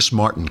Paltrow and Chris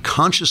Martin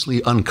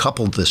consciously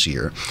uncoupled this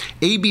year,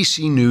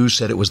 ABC News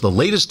said it was the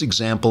latest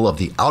example of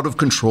the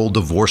out-of-control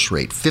divorce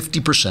rate,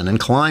 50% and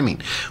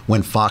climbing.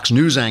 When Fox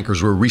News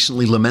anchors were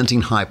recently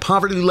lamenting high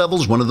poverty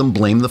levels, one of them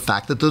blamed the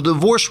fact that the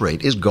divorce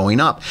rate is going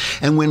up.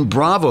 And when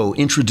Bravo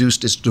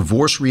introduced its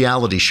divorce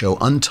reality show,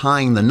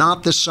 Untying the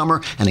Knot, this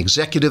summer, an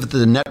executive at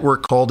the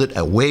network called it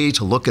a way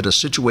to look at a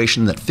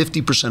situation that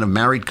 50% of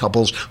married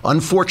couples,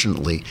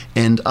 unfortunately,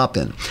 end up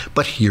in.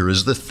 But here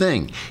is the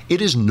thing.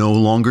 It is no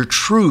longer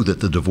true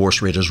that the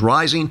divorce rate is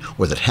rising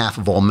or that half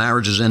of all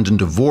marriages end in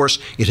divorce.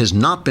 It has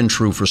not been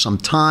true for some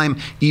time,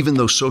 even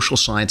though social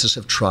scientists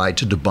have tried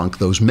to debunk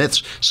those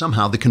myths.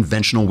 Somehow the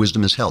conventional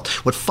wisdom is held.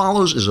 What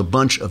follows is a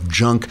bunch of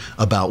junk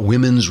about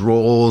women's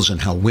roles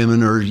and how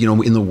women are,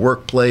 in the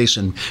workplace,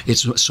 and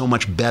it's so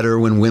much better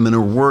when women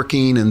are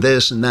working and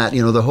this and that,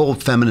 the whole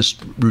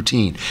feminist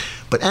routine.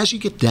 But as you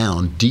get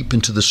down deep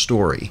into the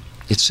story,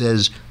 it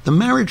says the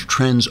marriage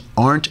trends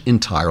aren't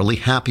entirely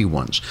happy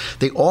ones.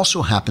 They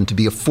also happen to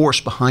be a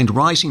force behind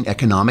rising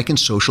economic and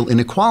social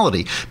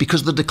inequality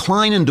because the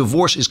decline in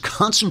divorce is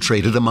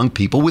concentrated among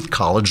people with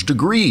college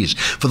degrees.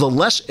 For the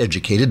less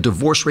educated,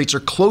 divorce rates are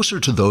closer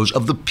to those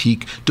of the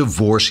peak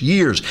divorce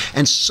years.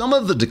 And some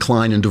of the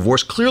decline in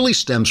divorce clearly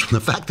stems from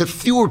the fact that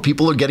fewer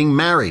people are getting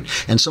married.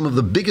 And some of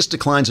the biggest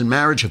declines in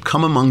marriage have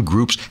come among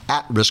groups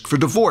at risk for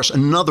divorce.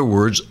 In other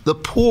words, the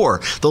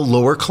poor, the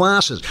lower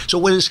classes. So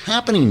what is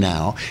happening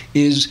now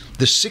is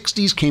the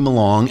 60s came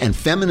along and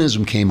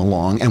feminism came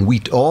along, and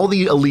all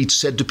the elites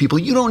said to people,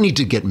 you don't need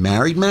to get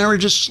married.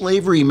 Marriage is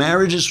slavery.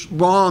 Marriage is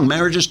wrong.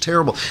 Marriage is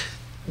terrible.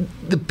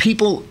 the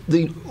people,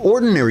 the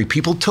ordinary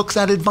people took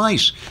that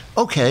advice.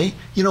 Okay,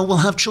 we'll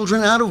have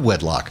children out of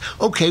wedlock.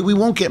 Okay, we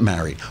won't get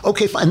married.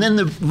 Okay, fine. And then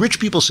the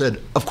rich people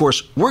said, of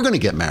course, we're going to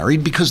get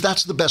married because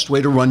that's the best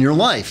way to run your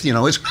life.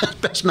 It's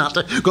best not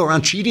to go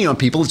around cheating on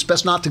people. It's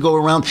best not to go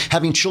around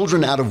having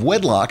children out of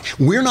wedlock.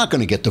 We're not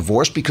going to get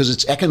divorced because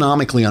it's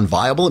economically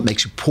unviable. It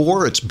makes you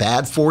poor. It's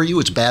bad for you.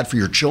 It's bad for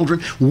your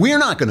children. We're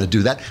not going to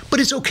do that,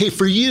 but it's okay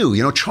for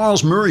you.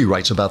 Charles Murray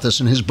writes about this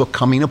in his book,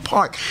 Coming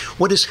Apart.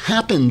 What has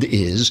happened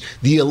is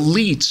the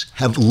elites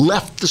have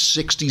left the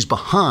 60s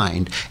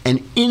behind,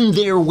 and in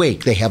their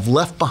wake, they have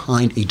left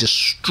behind a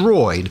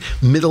destroyed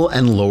middle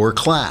and lower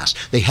class.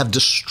 They have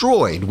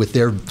destroyed, with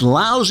their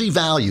lousy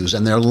values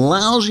and their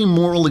lousy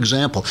moral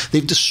example,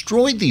 they've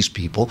destroyed these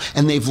people,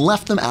 and they've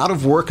left them out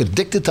of work,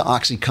 addicted to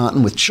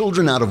OxyContin, with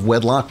children out of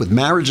wedlock, with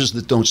marriages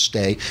that don't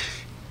stay.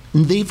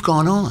 And they've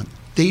gone on.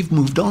 They've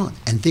moved on,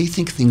 and they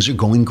think things are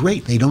going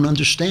great. They don't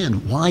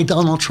understand why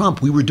Donald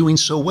Trump, we were doing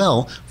so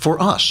well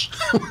for us.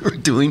 We were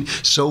doing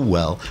so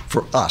well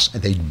for us,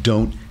 and they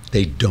don't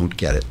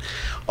get it.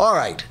 All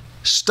right,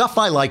 stuff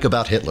I like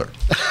about Hitler.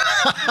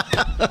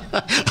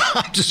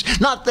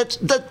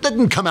 That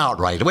didn't come out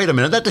right. Wait a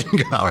minute, that didn't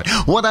come out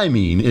right. What I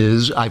mean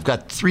is I've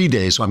got 3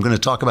 days, so I'm going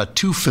to talk about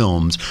 2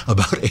 films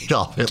about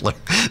Adolf Hitler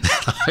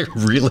that I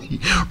really,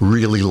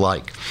 really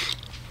like.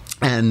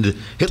 And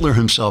Hitler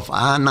himself,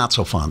 I'm not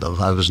so fond of.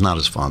 I was not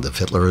as fond of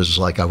Hitler as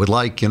I would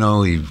like.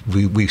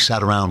 We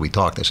sat around, we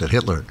talked. I said,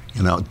 Hitler,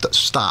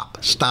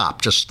 stop,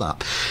 just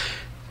stop.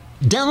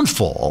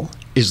 Downfall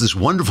is this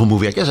wonderful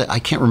movie. I guess I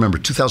can't remember,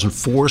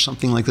 2004,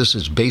 something like this.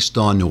 It's based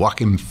on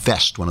Joachim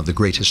Fest, one of the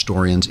great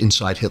historians,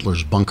 Inside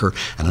Hitler's Bunker,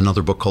 and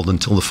another book called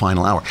Until the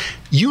Final Hour.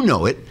 You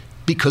know it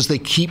because they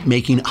keep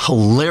making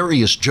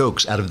hilarious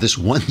jokes out of this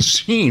one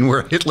scene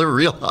where Hitler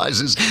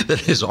realizes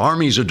that his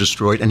armies are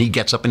destroyed, and he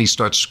gets up and he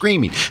starts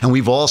screaming. And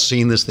we've all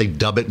seen this. They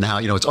dub it now.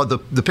 It's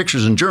the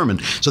picture's in German,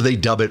 so they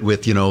dub it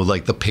with,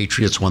 like the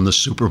Patriots won the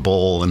Super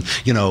Bowl, and,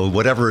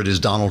 whatever it is,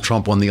 Donald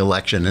Trump won the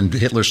election, and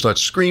Hitler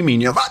starts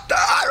screaming, and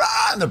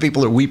the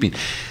people are weeping.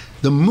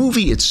 The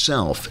movie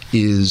itself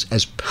is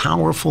as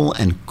powerful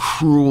and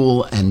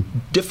cruel and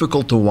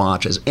difficult to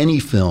watch as any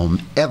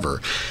film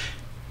ever.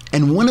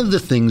 And one of the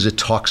things it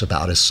talks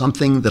about is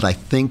something that I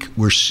think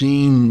we're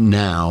seeing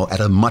now at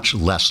a much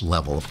less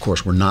level. Of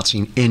course, we're not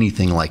seeing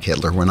anything like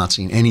Hitler. We're not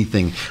seeing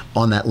anything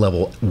on that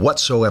level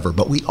whatsoever.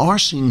 But we are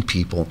seeing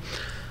people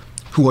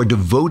who are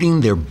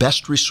devoting their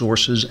best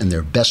resources and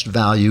their best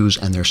values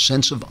and their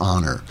sense of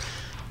honor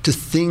to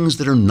things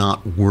that are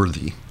not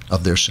worthy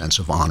of their sense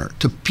of honor,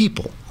 to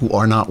people who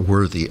are not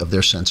worthy of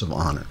their sense of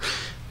honor.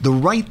 The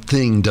right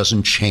thing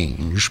doesn't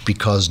change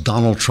because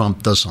Donald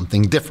Trump does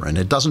something different.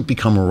 It doesn't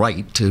become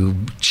right to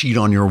cheat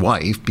on your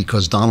wife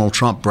because Donald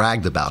Trump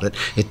bragged about it.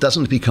 It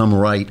doesn't become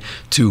right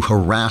to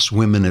harass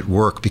women at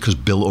work because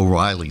Bill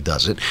O'Reilly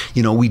does it.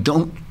 We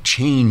don't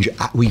change.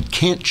 We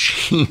can't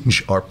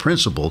change our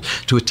principles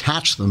to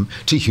attach them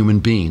to human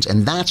beings.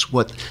 And that's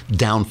what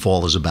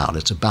Downfall is about.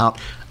 It's about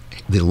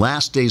the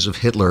last days of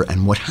Hitler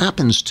and what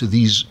happens to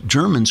these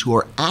Germans who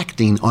are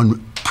acting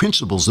on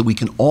principles that we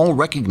can all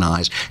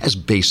recognize as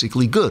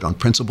basically good, on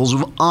principles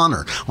of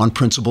honor, on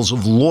principles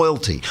of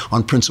loyalty,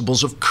 on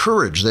principles of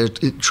courage.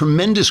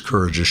 Tremendous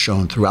courage is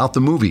shown throughout the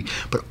movie,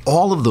 but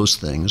all of those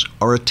things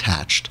are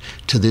attached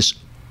to this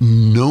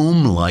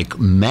gnome-like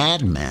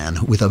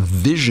madman with a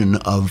vision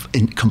of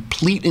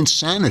complete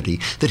insanity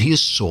that he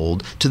has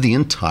sold to the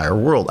entire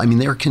world. I mean,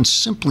 there can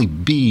simply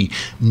be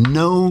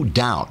no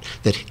doubt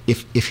that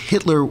if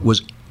Hitler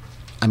was,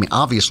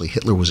 obviously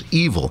Hitler was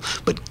evil,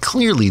 but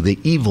clearly the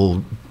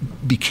evil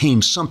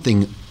became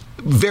something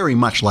very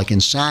much like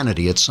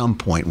insanity at some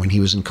point when he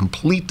was in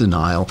complete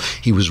denial.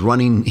 He was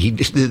running.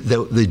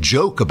 The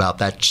joke about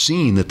that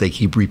scene that they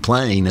keep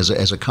replaying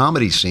as a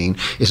comedy scene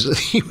is that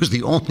he was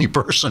the only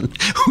person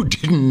who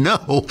didn't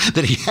know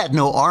that he had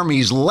no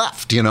armies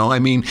left.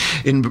 In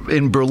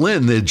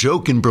Berlin, the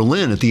joke in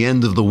Berlin at the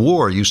end of the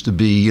war used to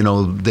be,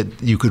 that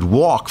you could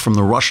walk from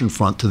the Russian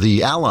front to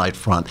the Allied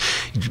front.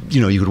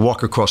 You could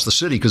walk across the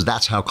city because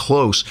that's how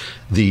close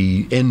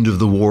the end of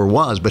the war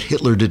was. But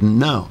Hitler didn't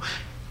know.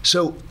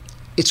 So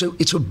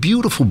it's a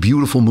beautiful,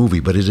 beautiful movie,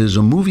 but it is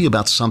a movie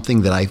about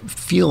something that I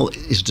feel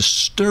is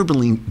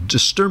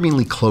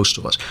disturbingly close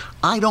to us.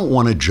 I don't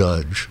want to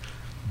judge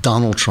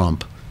Donald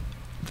Trump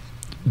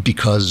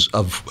because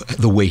of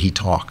the way he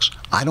talks.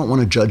 I don't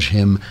want to judge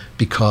him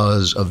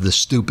because of the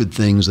stupid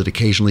things that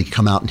occasionally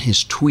come out in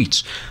his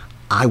tweets.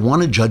 I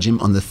want to judge him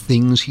on the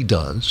things he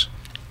does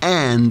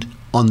and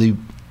on the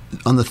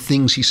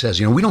things he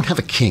says. We don't have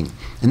a king.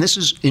 And this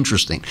is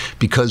interesting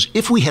because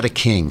if we had a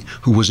king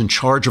who was in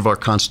charge of our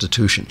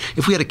Constitution,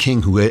 if we had a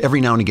king who every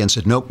now and again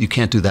said, nope, you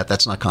can't do that,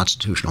 that's not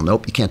constitutional.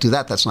 Nope, you can't do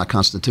that, that's not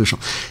constitutional.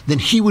 Then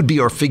he would be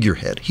our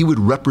figurehead. He would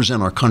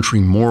represent our country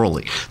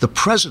morally. The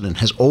president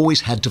has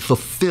always had to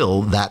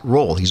fulfill that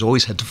role. He's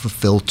always had to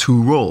fulfill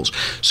 2 roles.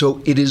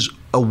 So it is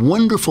a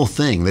wonderful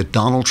thing that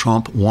Donald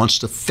Trump wants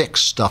to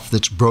fix stuff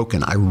that's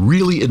broken. I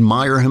really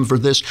admire him for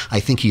this. I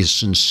think he is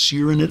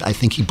sincere in it. I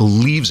think he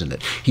believes in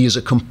it. He is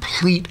a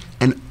complete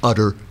and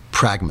utter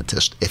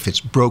pragmatist. If it's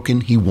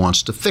broken, he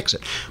wants to fix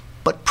it.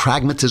 But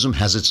pragmatism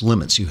has its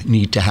limits. You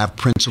need to have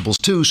principles,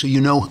 too, so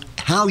you know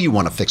how you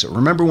want to fix it.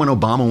 Remember when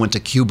Obama went to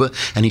Cuba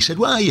and he said,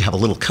 well, you have a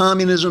little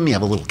communism, you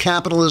have a little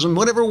capitalism,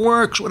 whatever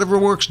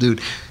works,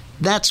 dude.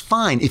 That's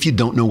fine if you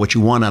don't know what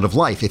you want out of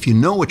life. If you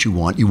know what you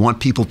want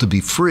people to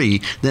be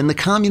free, then the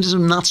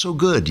communism, not so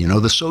good. You know,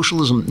 the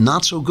socialism,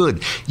 not so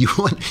good.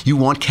 You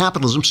want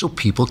capitalism so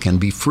people can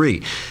be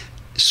free.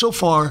 So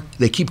far,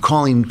 they keep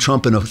calling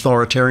Trump an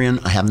authoritarian.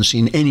 I haven't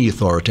seen any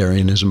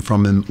authoritarianism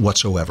from him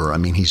whatsoever. I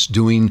mean, he's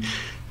doing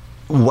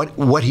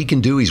what he can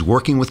do. He's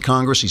working with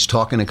Congress. He's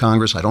talking to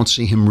Congress. I don't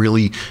see him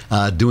really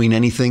doing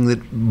anything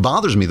that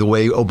bothers me the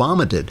way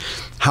Obama did.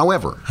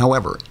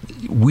 However,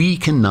 we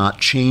cannot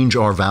change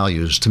our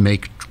values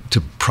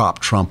to prop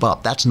Trump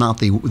up. That's not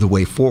the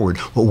way forward.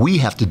 What we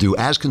have to do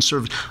as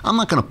conservatives, I'm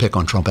not going to pick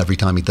on Trump every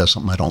time he does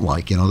something I don't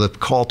like. You know, the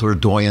call to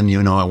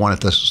Erdogan, I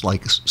wanted to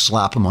like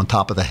slap him on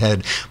top of the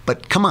head.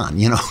 But come on,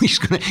 he's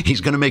going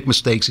to make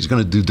mistakes. He's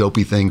going to do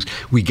dopey things.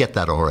 We get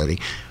that already.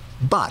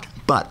 But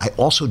I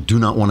also do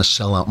not want to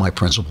sell out my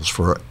principles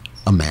for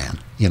a man.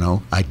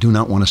 I do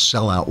not want to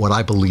sell out what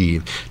I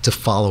believe to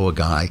follow a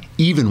guy,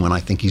 even when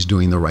I think he's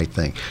doing the right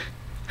thing.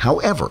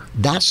 However,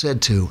 that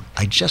said, too,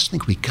 I just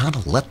think we got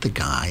to let the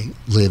guy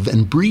live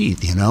and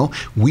breathe.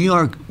 We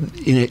are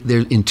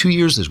in 2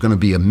 years. There's going to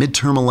be a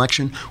midterm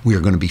election. We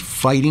are going to be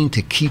fighting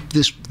to keep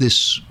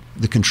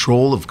the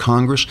control of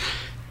Congress.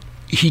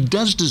 He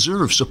does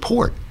deserve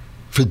support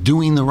for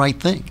doing the right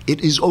thing.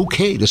 It is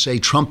okay to say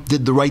Trump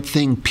did the right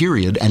thing,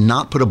 period, and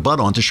not put a butt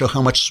on to show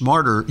how much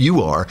smarter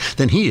you are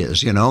than he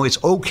is.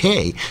 It's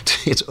okay.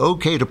 It's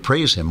okay to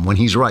praise him when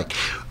he's right.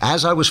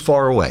 As I was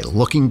far away,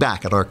 looking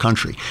back at our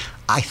country,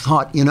 I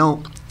thought,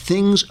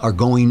 things are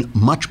going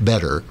much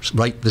better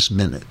right this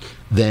minute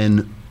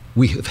than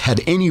we have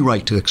had any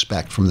right to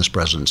expect from this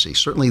presidency,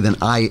 certainly than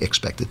I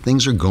expected.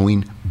 Things are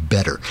going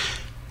better.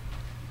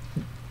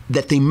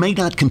 That they may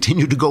not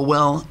continue to go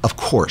well, of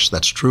course,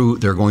 that's true.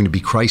 There are going to be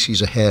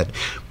crises ahead.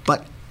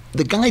 But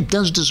the guy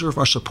does deserve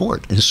our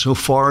support,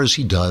 insofar as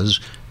he does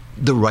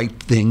the right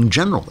thing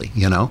generally,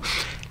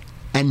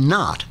 and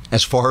not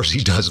as far as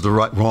he does the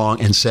wrong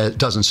and says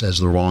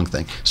the wrong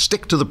thing.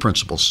 Stick to the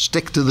principles.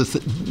 Stick to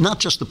not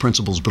just the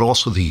principles, but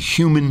also the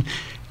human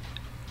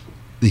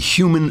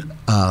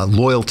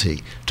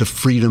loyalty to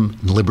freedom,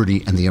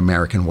 liberty, and the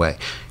American way.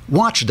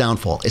 Watch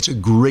Downfall. It's a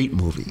great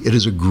movie. It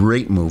is a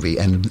great movie.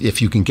 And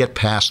if you can get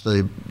past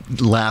the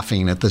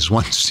laughing at this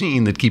one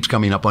scene that keeps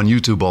coming up on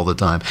YouTube all the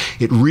time,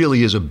 it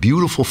really is a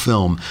beautiful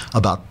film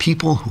about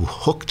people who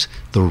hooked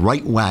the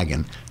right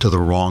wagon to the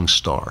wrong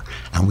star.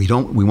 And we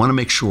want to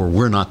make sure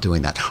we're not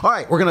doing that. All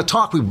right, we're going to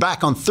talk. We're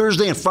back on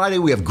Thursday and Friday.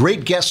 We have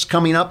great guests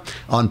coming up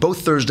on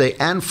both Thursday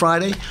and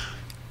Friday.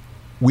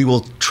 We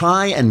will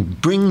try and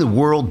bring the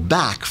world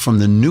back from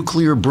the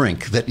nuclear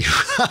brink that you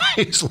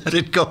guys let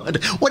it go.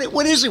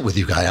 What is it with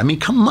you guys? I mean,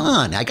 come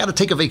on. I got to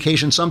take a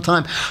vacation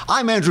sometime.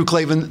 I'm Andrew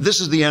Klavan.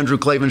 This is The Andrew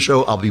Klavan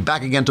Show. I'll be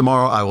back again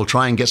tomorrow. I will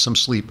try and get some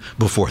sleep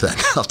before then.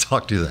 I'll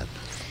talk to you then.